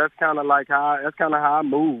 and that's kind of how I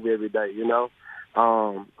move every day,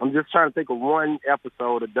 I'm just trying to think of one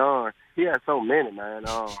episode of Don. He had so many, man.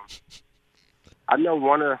 I know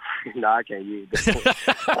one of no, I can't use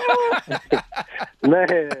that.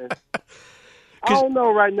 Man, I don't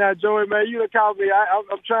know right now, Joey, man. You done called me.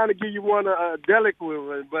 I'm trying to give you one delicate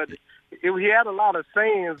one, but he had a lot of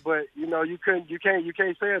sayings, but you can't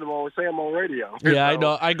say them on radio. Yeah, I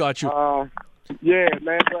know. I got you. Yeah,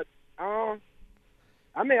 man. But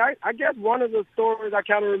I guess one of the stories I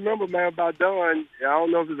kind of remember, man, about Don. I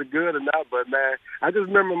don't know if it's good or not, but man, I just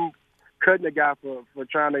remember him cutting the guy for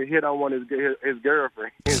trying to hit on one of his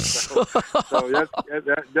girlfriends. So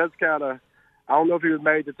that's kind of. I don't know if he was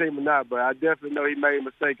made the team or not, but I definitely know he made a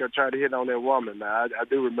mistake of trying to hit on that woman, man. I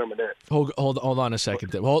do remember that. Hold on a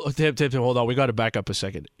second. Tim, hold on. We got to back up a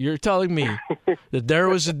second. You're telling me that there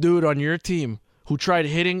was a dude on your team who tried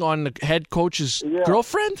hitting on the head coach's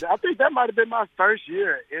girlfriend? I think that might have been my first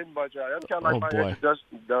year in Montreal. That's kind of like my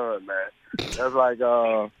introduction done, man. That's like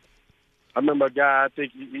I remember a guy. I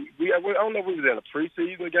think I don't know if we was in a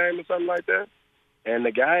preseason game or something like that. And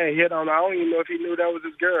the guy hit on her. I don't even know if he knew that was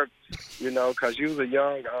his girl, because she was a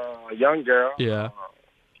young girl. Yeah.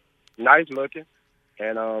 Nice looking.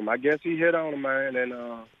 And I guess he hit on her, man. And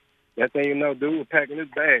that thing, dude was packing his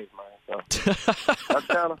bags, man. So that's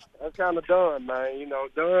kind of done, man.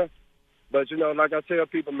 Done. But, like I tell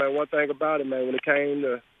people, man, one thing about it, man, when it came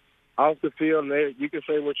to off the field, you can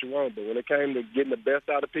say what you want, but when it came to getting the best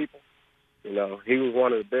out of people, he was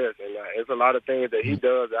one of the best. And there's a lot of things that he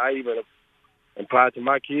does that I even apply to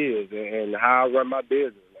my kids and how I run my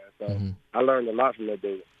business, man. So I learned a lot from that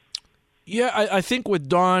dude. Yeah, I think with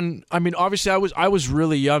Don, I mean, obviously I was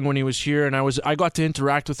really young when he was here, and I got to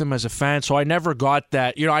interact with him as a fan, so I never got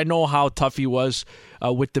that. I know how tough he was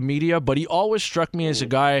with the media, but he always struck me as a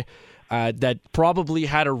guy that probably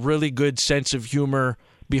had a really good sense of humor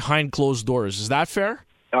behind closed doors. Is that fair?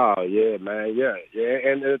 Oh, yeah, man, yeah.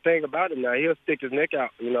 And the thing about it now, he'll stick his neck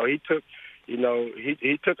out. He took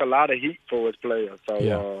he took a lot of heat for his players.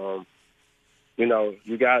 So,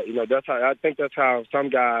 you got, that's how, I think that's how some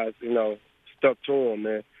guys, stuck to him,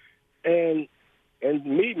 man. And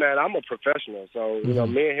me, man, I'm a professional. So, me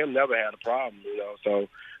and him never had a problem, So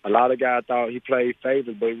a lot of guys thought he played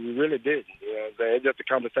favorites, but we really didn't, It's just the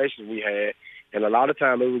conversations we had. And a lot of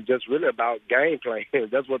time it was just really about game playing.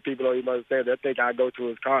 That's what people don't even understand. They think I go to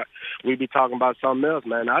his car, we be talking about something else,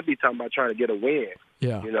 man. I'd be talking about trying to get a win.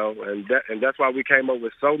 Yeah. And that's why we came up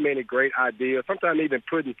with so many great ideas. Sometimes even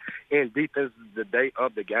putting in defense the day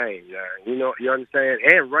of the game. Yeah. You understand?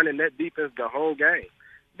 And running that defense the whole game.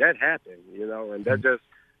 That happened, and that's just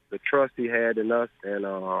the trust he had in us and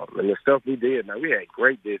the stuff we did. Now, we had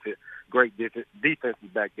great defenses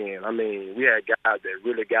back then. I mean, we had guys that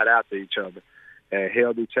really got after each other and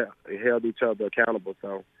held each other accountable.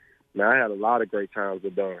 So, man, I had a lot of great times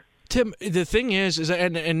with Don. Tim, the thing is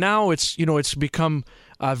and now it's it's become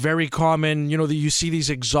very common. You see these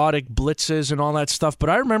exotic blitzes and all that stuff. But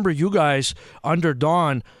I remember you guys under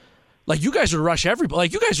Don, like you guys would rush everybody.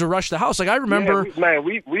 Like you guys would rush the house. Like I remember,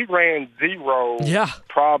 we ran zero,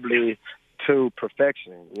 probably to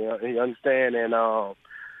perfection. You understand? And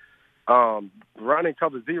running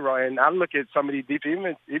cover zero, and I look at some of these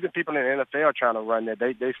even people in the NFL trying to run that,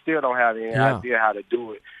 they still don't have any idea how to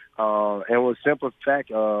do it. And with simple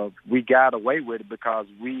fact, we got away with it because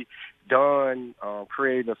we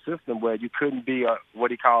created a system where you couldn't be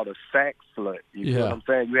what he called a sack slut. You know what I'm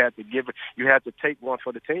saying? You had to take one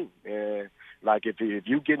for the team. And like if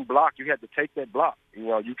you getting blocked, you had to take that block.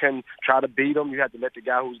 You can try to beat them. You have to let the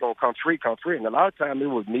guy who's going to come free. And a lot of time it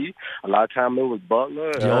was me. A lot of time it was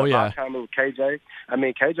Butler. A lot of time it was KJ. I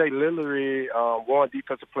mean, KJ literally won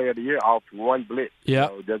Defensive Player of the Year off one blitz. Yeah.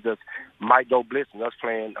 That just might go blitz and us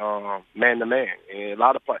playing man-to-man. And a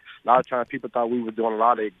lot of times people thought we were doing a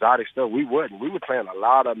lot of exotic stuff. We wasn't. We were playing a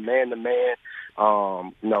lot of man-to-man,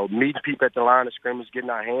 meeting people at the line of scrimmage,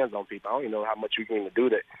 getting our hands on people. I don't even know how much you can even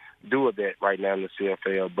do with that right now in the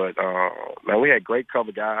CFL. But, man, we had great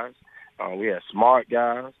cover guys. We had smart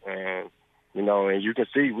guys. And, and you can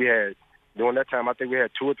see we had, during that time, I think we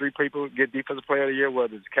had 2 or 3 people get Defensive Player of the Year,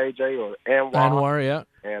 whether it's KJ or Anwar. Anwar, yeah.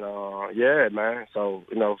 And, yeah, man. So,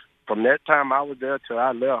 from that time I was there till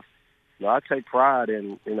I left, I take pride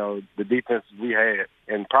in, the defense we had.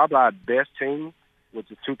 And probably our best team,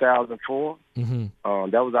 which is 2004.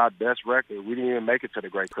 Mm-hmm. That was our best record. We didn't even make it to the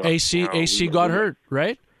Grey Cup. AC got hurt,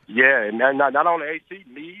 right? Yeah, and not only AC,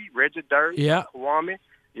 me, Reggie Durst, Kwame.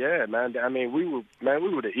 Yeah, man. I mean, we would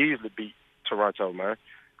have easily beat Toronto, man.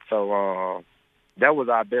 So that was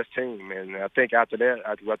our best team, and I think after that,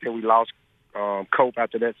 I think we lost Cope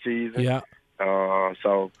after that season. Yeah.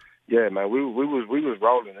 So yeah, man, we was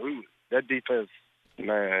rolling. That defense,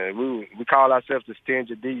 man. We call ourselves the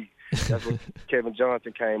Stingy D. That's what Kevin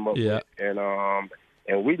Johnson came up with,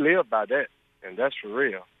 and we live by that, and that's for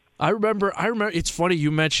real. I remember. It's funny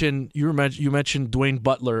you mentioned Dwayne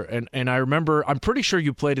Butler, and I remember. I'm pretty sure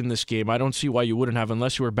you played in this game. I don't see why you wouldn't have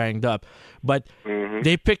unless you were banged up. But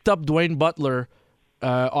they picked up Dwayne Butler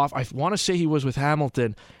off. I want to say he was with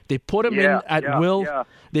Hamilton. They put him in at will. Yeah.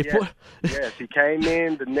 Yes, he came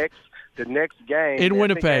in the next game in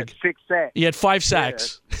Winnipeg. He had 6 sacks. He had 5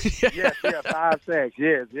 sacks. Yes, 5 sacks.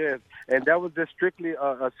 Yes, and that was just strictly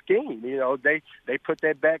a scheme. You know, they put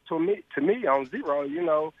that back to me on 0. You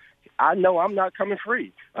know, I know I'm not coming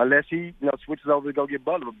free unless he switches over to go get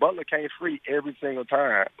Butler. But Butler came free every single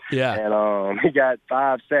time. Yeah, and he got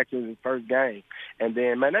 5 sacks in his first game. And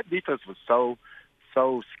then, man, that defense was so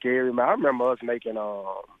scary, man. I remember us making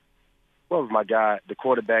what was my guy, the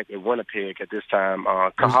quarterback at Winnipeg at this time,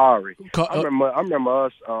 Kahari. I remember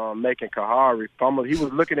us making Kahari fumble. He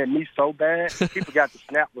was looking at me so bad, he forgot the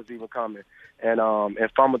snap was even coming, and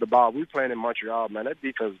fumbled the ball. We playing in Montreal, man. That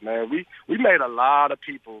defense, man, we made a lot of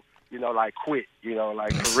people, like quit,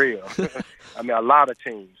 like for real. I mean, a lot of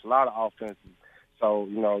teams, a lot of offenses. So,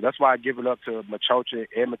 that's why I give it up to Machocha,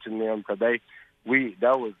 Edmonton, them, because them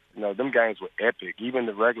games were epic. Even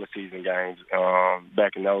the regular season games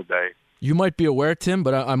back in those days. You might be aware, Tim,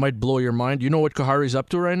 but I might blow your mind. You know what Kahari's up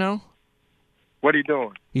to right now? What are you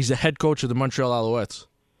doing? He's the head coach of the Montreal Alouettes.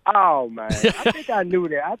 Oh, man. I think I knew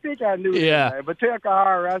that. Yeah. That, man. But tell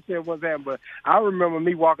Kahari, I said what's that. But I remember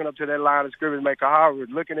me walking up to that line of scrimmage, man. Kahari was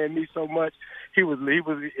looking at me so much, he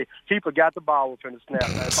forgot the ball within the snap.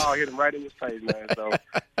 Man. The ball hit him right in his face, man.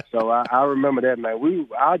 So I remember that, man.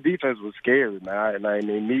 Our defense was scary, man. I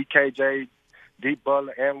mean, me, KJ, Deep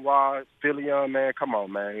Butler, Anwar, Phillion, man. Come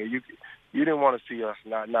on, man. You didn't want to see us.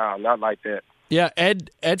 Not like that. Yeah,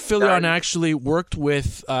 Ed Phillion actually worked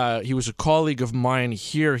with, he was a colleague of mine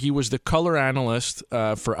here. He was the color analyst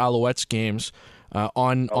for Alouettes games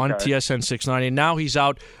on TSN 690. And now he's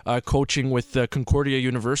out coaching with Concordia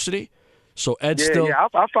University. So Ed still... Yeah,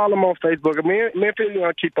 I follow him on Facebook. Me and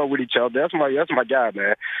Phillion keep up with each other. That's my guy,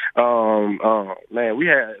 man. Man, we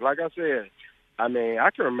had, like I said, I mean, I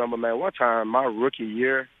can remember, man, one time my rookie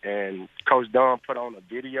year, and Coach Dunn put on a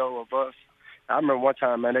video of us. I remember one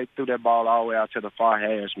time, man, they threw that ball all the way out to the far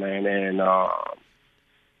hash, man, and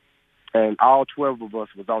all 12 of us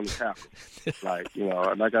was on the tackle.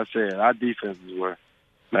 Like I said, our defenses were,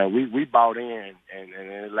 man, we bought in, and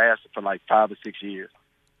it lasted for like 5 or 6 years.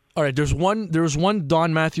 All right, there was one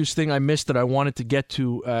Don Matthews thing I missed that I wanted to get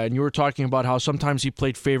to, and you were talking about how sometimes he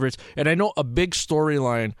played favorites, and I know a big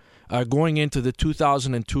storyline going into the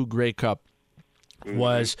 2002 Grey Cup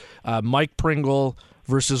was Mike Pringle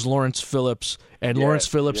versus Lawrence Phillips, and Lawrence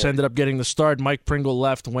Phillips ended up getting the start. Mike Pringle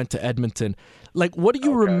left, went to Edmonton. Like, what do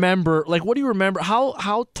you remember? Like, what do you remember?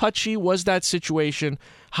 How touchy was that situation?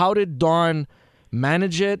 How did Don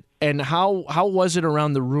manage it, and how was it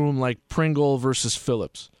around the room? Like Pringle versus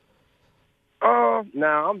Phillips.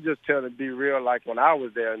 Now I'm just telling to be real. Like when I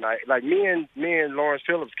was there, like me and Lawrence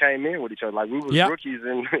Phillips came in with each other. Like we was rookies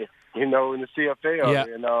in in the CFL. Yeah.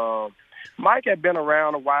 And Mike had been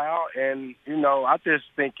around a while, and I just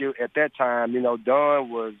think at that time,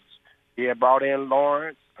 Dunn he had brought in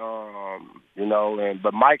Lawrence,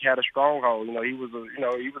 but Mike had a stronghold. He was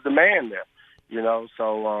the man there.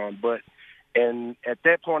 So and at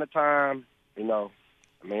that point in time,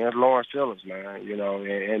 I mean, it's Lawrence Phillips,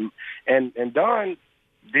 man, and Dunn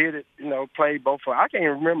did it, played both for. I can't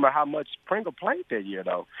even remember how much Pringle played that year,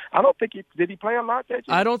 though. I don't think did he play a lot that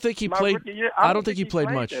year? I don't think he played. I don't think he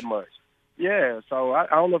played much. That much. Yeah, so I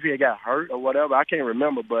don't know if he got hurt or whatever. I can't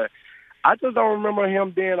remember, but I just don't remember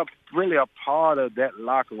him being really a part of that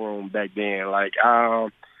locker room back then. Like, I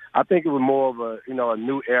think it was more of a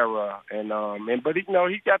new era, but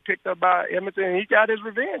he got picked up by Edmonton, and he got his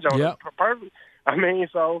revenge on him. Perfect. I mean,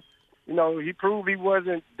 so he proved he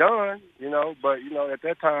wasn't done, but at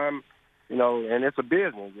that time, and it's a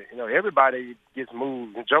business. Everybody gets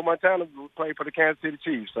moved. And Joe Montana played for the Kansas City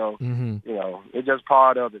Chiefs, so it's just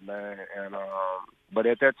part of it, man. And but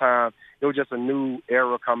at that time, it was just a new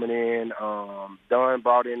era coming in. Dunn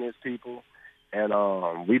brought in his people,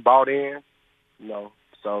 and we bought in,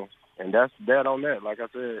 So, and that's that on that. Like I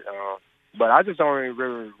said. But I just don't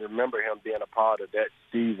really remember him being a part of that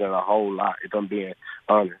season a whole lot, if I'm being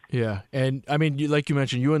honest. Yeah, and I mean, like you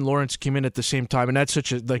mentioned, you and Lawrence came in at the same time, and that's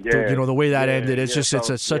such a the way that ended. It's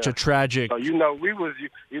such a tragic. So we was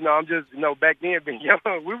I'm just back then being young,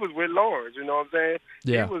 we was with Lawrence. You know what I'm saying?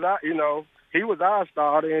 Yeah. He was our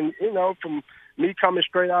starter, and from me coming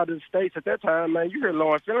straight out of the States at that time, man, you hear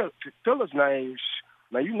Lawrence Phillips' name,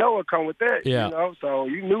 man, it come with that. Yeah. So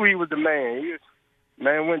you knew he was the man.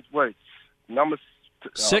 Went number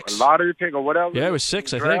 6 lottery pick or whatever. Yeah, it was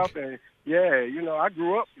 6, I think. And, I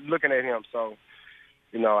grew up looking at him. So,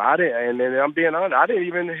 I didn't, and then I'm being honest, I didn't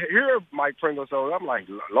even hear Mike Pringle, so I'm like,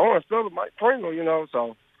 Lawrence Phillips, Mike Pringle,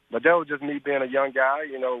 so, but that was just me being a young guy,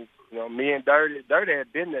 me and Dirty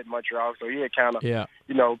had been at Montreal, so he had kind of,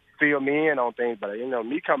 filled me in on things, but,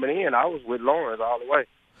 me coming in, I was with Lawrence all the way.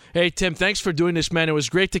 Hey, Tim, thanks for doing this, man. It was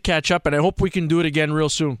great to catch up, and I hope we can do it again real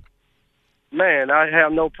soon. Man, I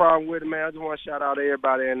have no problem with it, man. I just want to shout out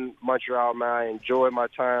everybody in Montreal, man. I enjoyed my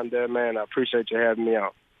time there, man. I appreciate you having me on.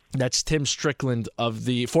 That's Tim Strickland,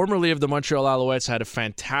 formerly of the Montreal Alouettes, had a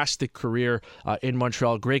fantastic career in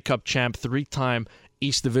Montreal, Grey Cup champ, 3-time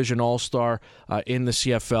East Division All-Star in the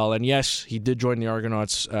CFL. And yes, he did join the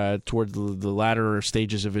Argonauts toward the latter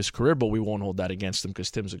stages of his career, but we won't hold that against him because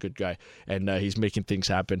Tim's a good guy, and he's making things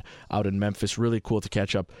happen out in Memphis. Really cool to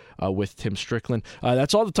catch up with Tim Strickland.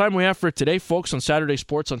 That's all the time we have for today, folks, on Saturday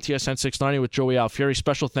Sports on TSN 690 with Joey Alfieri.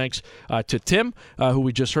 Special thanks to Tim, who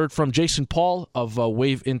we just heard from. Jason Paul of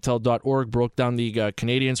WaveIntel.org broke down the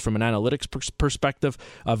Canadians from an analytics perspective.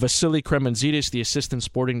 Vasily Krementzidis, the assistant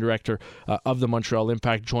sporting director of the Montreal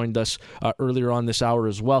Impact, joined us earlier on this hour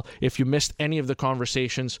as well. If you missed any of the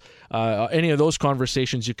conversations, any of those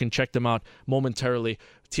conversations, you can check them out momentarily,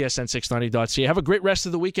 tsn690.ca. Have a great rest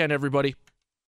of the weekend, everybody.